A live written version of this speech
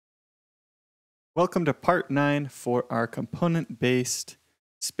Welcome to part 9 for our component-based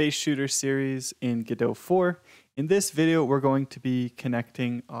space shooter series in Godot 4. In this video, we're going to be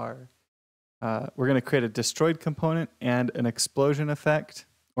connecting we're going to create a destroyed component and an explosion effect,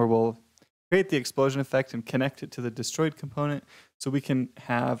 or we'll create the explosion effect and connect it to the destroyed component so we can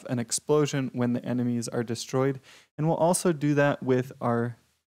have an explosion when the enemies are destroyed. And we'll also do that with our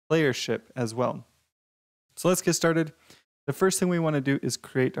player ship as well. So let's get started. The first thing we want to do is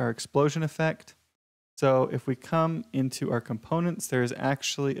create our explosion effect. So if we come into our components, there's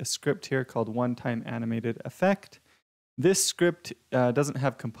actually a script here called one-time animated effect. This script doesn't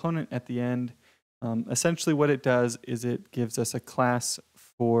have component at the end. Essentially what it does is it gives us a class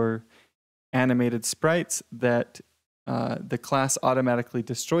for animated sprites that the class automatically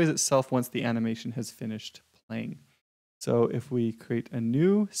destroys itself once the animation has finished playing. So if we create a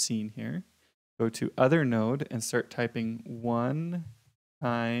new scene here, go to other node and start typing one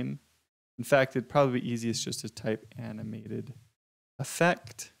time. In fact, it'd probably be easiest just to type animated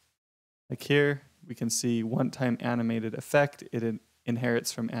effect. Like here, we can see one-time animated effect. It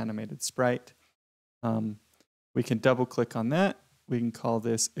inherits from animated sprite. We can double click on that. We can call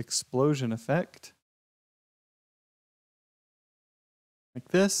this explosion effect. Like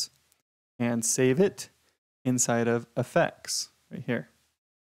this. And save it inside of effects right here.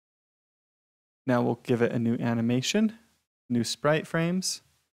 Now we'll give it a new animation, new sprite frames.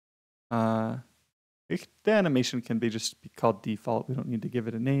 The animation can be called default. We don't need to give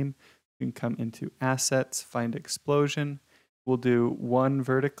it a name. We can come into assets, find explosion. We'll do 1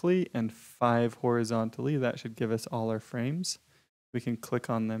 vertically and 5 horizontally. That should give us all our frames. We can click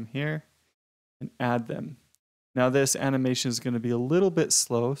on them here and add them. Now this animation is going to be a little bit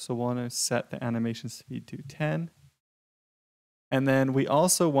slow, so we'll want to set the animation speed to 10. And then we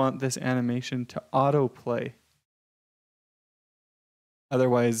also want this animation to autoplay.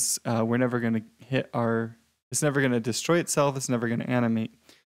 Otherwise, we're never going to it's never going to destroy itself, it's never going to animate.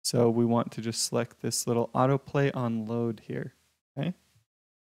 So we want to just select this little autoplay on load here, okay?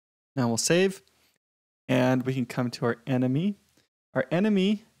 Now we'll save, and we can come to our enemy. Our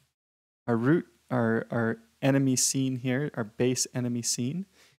enemy, our enemy scene here, our base enemy scene,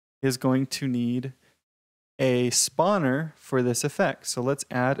 is going to need a spawner for this effect. So let's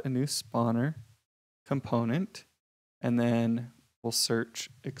add a new spawner component, and then we'll search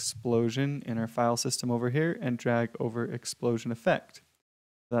explosion in our file system over here and drag over explosion effect.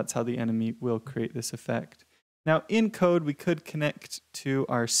 That's how the enemy will create this effect. Now in code, we could connect to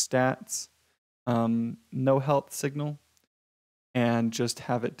our stats no health signal and just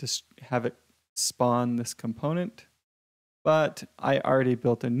have it spawn this component. But I already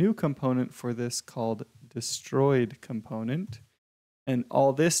built a new component for this called destroyed component. And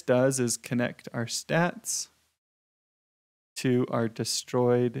all this does is connect our stats to our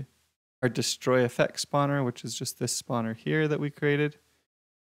destroy effect spawner, which is just this spawner here that we created.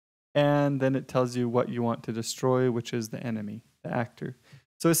 And then it tells you what you want to destroy, which is the enemy, the actor.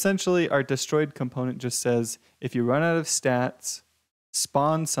 So essentially our destroyed component just says, if you run out of stats,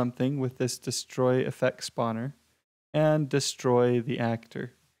 spawn something with this destroy effect spawner and destroy the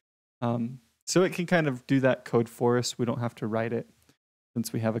actor. So it can kind of do that code for us. We don't have to write it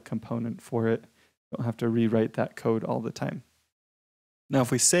since we have a component for it. We don't have to rewrite that code all the time. Now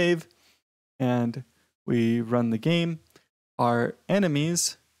if we save and we run the game, our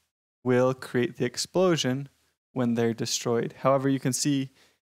enemies will create the explosion when they're destroyed. However, you can see,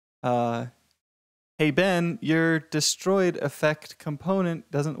 hey Ben, your destroyed effect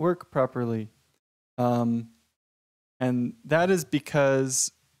component doesn't work properly. And that is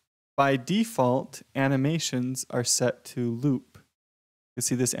because by default, animations are set to loop. You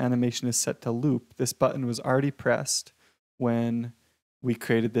see this animation is set to loop. This button was already pressed when we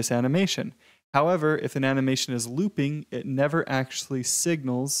created this animation. However, if an animation is looping, it never actually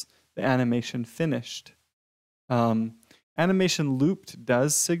signals the animation finished. Animation looped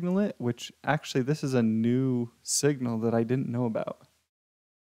does signal it, which actually this is a new signal that I didn't know about.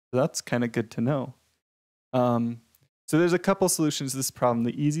 So that's kind of good to know. So there's a couple solutions to this problem.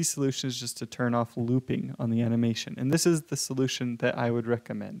 The easy solution is just to turn off looping on the animation. And this is the solution that I would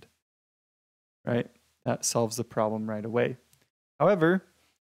recommend, right? That solves the problem right away. However,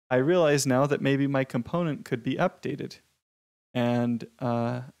 I realize now that maybe my component could be updated. And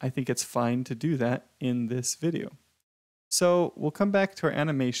I think it's fine to do that in this video. So we'll come back to our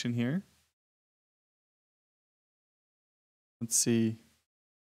animation here. Let's see.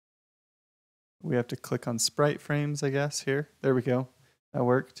 We have to click on sprite frames, I guess, here. There we go. That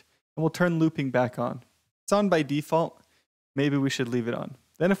worked. And we'll turn looping back on. It's on by default. Maybe we should leave it on.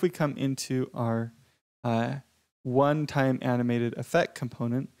 Then if we come into our one-time animated effect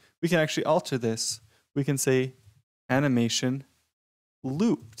component, we can actually alter this. We can say animation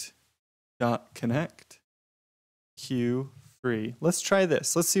looped dot connect queue free. Let's try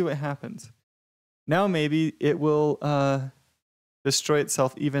this. Let's see what happens. Now maybe it will destroy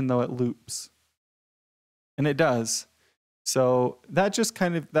itself even though it loops. And it does. So that just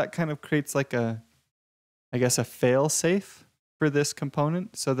kind of creates like a, I guess, a fail safe for this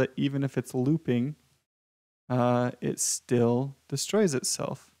component so that even if it's looping, it still destroys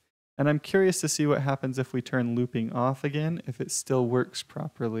itself. And I'm curious to see what happens if we turn looping off again, if it still works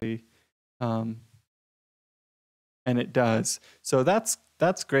properly. And it does. So that's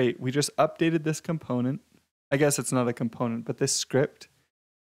great. We just updated this component. I guess it's not a component, but this script.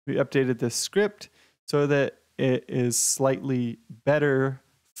 We updated this script so that it is slightly better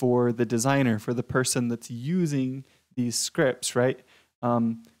for the designer, for the person that's using these scripts, right?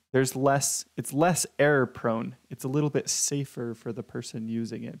 It's less error prone. It's a little bit safer for the person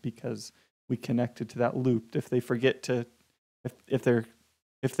using it because we connected to that loop. If they forget to, if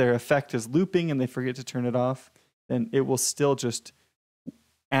their effect is looping and they forget to turn it off, then it will still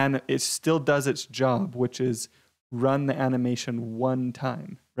and it still does its job, which is run the animation one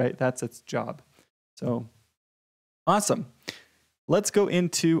time, right? That's its job. So awesome. Let's go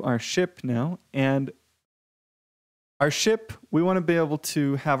into our ship now. And our ship, we want to be able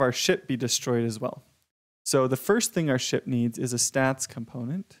to have our ship be destroyed as well. So the first thing our ship needs is a stats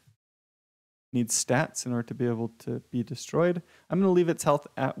component. It needs stats in order to be able to be destroyed. I'm going to leave its health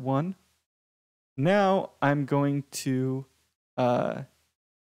at 1. Now I'm going to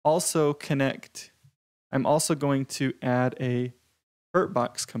also add a hurt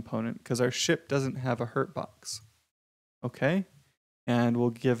box component because our ship doesn't have a hurt box. Okay, and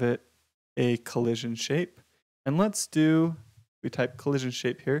we'll give it a collision shape. And we type collision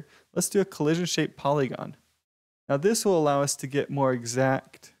shape here. Let's do a collision shape polygon. Now this will allow us to get more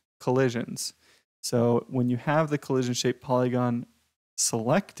exact collisions. So when you have the collision shape polygon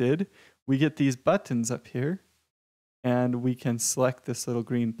selected, we get these buttons up here, and we can select this little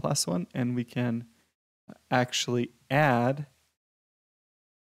green plus one, and we can actually add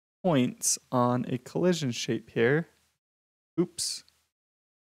points on a collision shape here. Oops,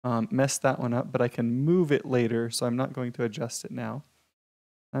 messed that one up, but I can move it later, so I'm not going to adjust it now.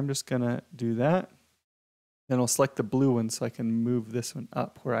 I'm just gonna do that. Then I'll select the blue one so I can move this one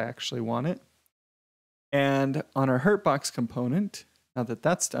up where I actually want it. And on our hurtbox component, now that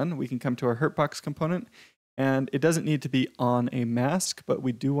that's done, we can come to our hurtbox component, and it doesn't need to be on a mask, but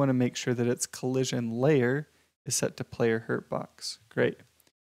we do want to make sure that its collision layer is set to player hurtbox. Great.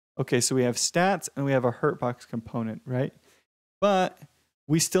 Okay, so we have stats and we have a hurtbox component, right? But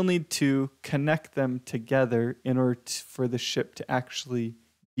we still need to connect them together in order for the ship to actually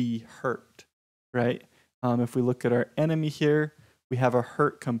be hurt, right? If we look at our enemy here, we have a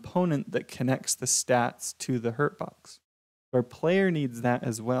hurt component that connects the stats to the hurt box. Our player needs that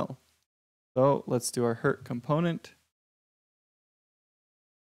as well. So let's do our hurt component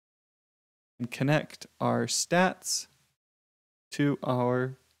and connect our stats to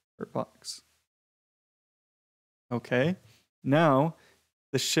our hurt box. Okay, now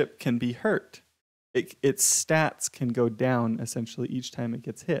the ship can be hurt. Its stats can go down essentially each time it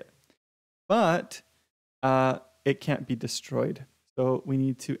gets hit, but it can't be destroyed. So we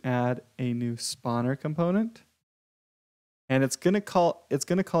need to add a new spawner component, and it's gonna call it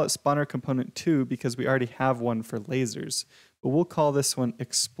spawner component 2 because we already have one for lasers. But we'll call this one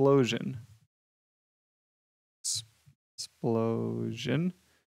explosion. Explosion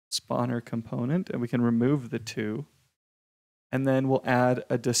spawner component, and we can remove the 2. And then we'll add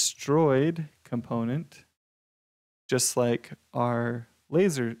a destroyed component, just like our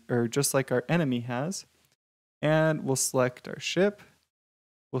laser, or just like our enemy has. And we'll select our ship,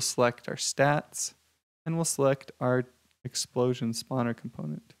 we'll select our stats, and we'll select our explosion spawner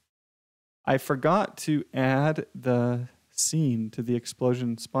component. I forgot to add the scene to the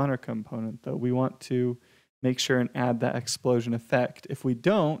explosion spawner component, though. We want to make sure and add that explosion effect. If we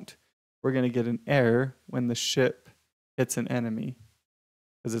don't, we're going to get an error when the ship hits an enemy,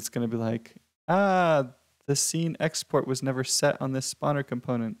 because it's going to be like, the scene export was never set on this spawner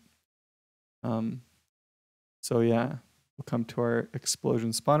component. So yeah, we'll come to our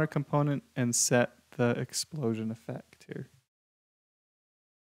explosion spawner component and set the explosion effect here.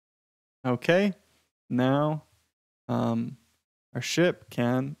 Okay, now our ship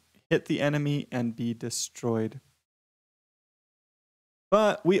can hit the enemy and be destroyed.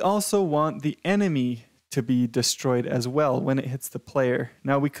 But we also want the enemy to be destroyed as well when it hits the player.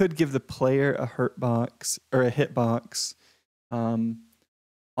 Now we could give the player a hurt box or a hit box on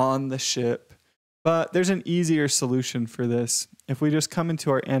the ship, But there's an easier solution for this. If we just come into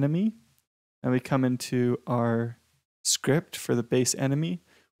our enemy and we come into our script for the base enemy,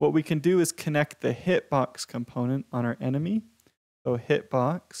 what we can do is connect the hitbox component on our enemy. So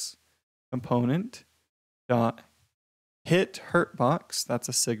hitbox component dot hit hurtbox, that's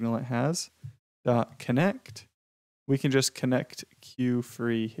a signal it has, dot connect. We can just connect Q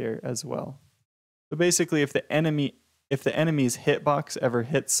free here as well. So basically if the enemy's hitbox ever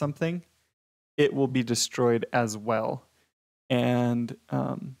hits something, it will be destroyed as well. And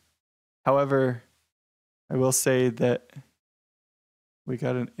however, I will say that we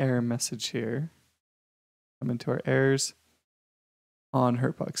got an error message here. Come into our errors. On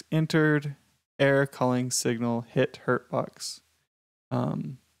hurtbox entered, error calling signal hit hurtbox.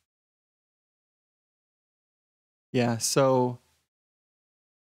 Yeah, so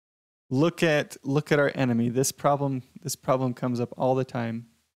look at our enemy. This problem comes up all the time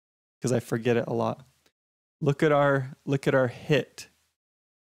because I forget it a lot. Look at our hit.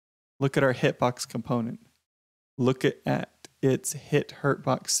 Look at our hitbox component. Look at its hit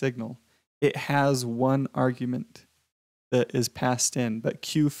hurtbox signal. It has one argument that is passed in, but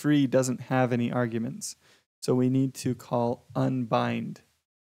Q free doesn't have any arguments. So we need to call unbind,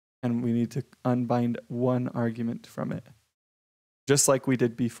 and we need to unbind one argument from it, just like we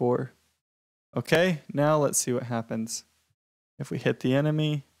did before. Okay, now let's see what happens. If we hit the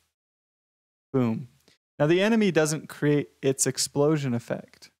enemy, boom. Now the enemy doesn't create its explosion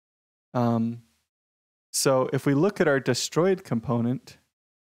effect. So if we look at our destroyed component,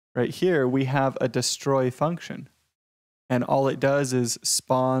 right here, we have a destroy function. And all it does is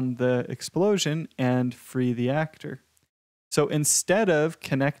spawn the explosion and free the actor. So instead of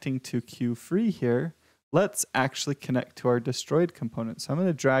connecting to Q free here, let's actually connect to our destroyed component. So I'm going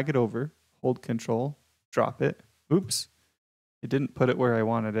to drag it over, hold Control, drop it. Oops, it didn't put it where I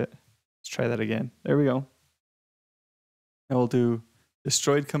wanted it. Let's try that again. There we go. And we'll do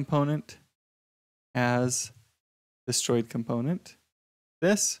destroyed component as destroyed component.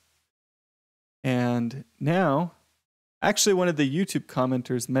 This. And now, actually one of the YouTube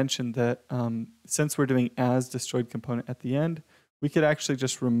commenters mentioned that since we're doing as destroyed component at the end, we could actually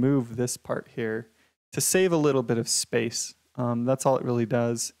just remove this part here to save a little bit of space. That's all it really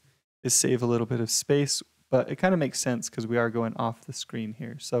does, is save a little bit of space, but it kind of makes sense because we are going off the screen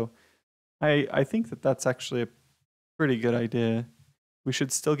here. So I think that that's actually a pretty good idea. We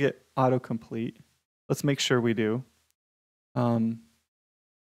should still get autocomplete. Let's make sure we do.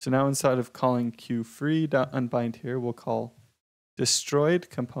 So now instead of calling Q free.unbind here, we'll call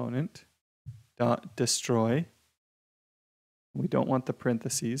destroyed component dot destroy. We don't want the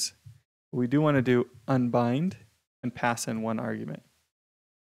parentheses. We do want to do unbind and pass in one argument.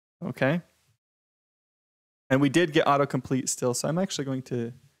 Okay? And we did get autocomplete still, so I'm actually going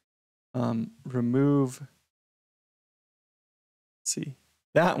to remove, let's see,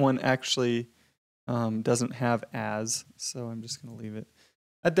 that one actually doesn't have as, so I'm just going to leave it.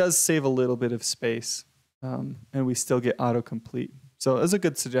 That does save a little bit of space, and we still get autocomplete. So that's a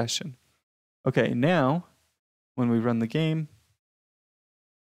good suggestion. Okay, now when we run the game,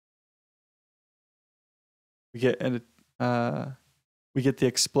 we get the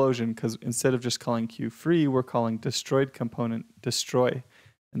explosion because instead of just calling Q free, we're calling destroyed component destroy,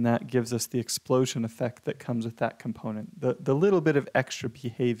 and that gives us the explosion effect that comes with that component. The little bit of extra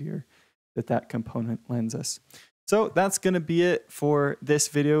behavior that component lends us. So that's going to be it for this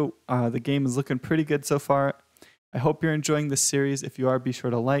video. The game is looking pretty good so far. I hope you're enjoying this series. If you are, be sure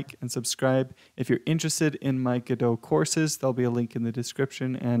to like and subscribe. If you're interested in my Godot courses, there'll be a link in the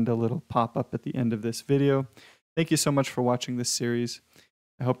description and a little pop-up at the end of this video. Thank you so much for watching this series.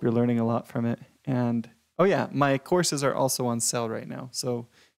 I hope you're learning a lot from it. And oh yeah, my courses are also on sale right now, so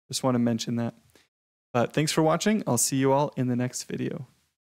just want to mention that. But thanks for watching. I'll see you all in the next video.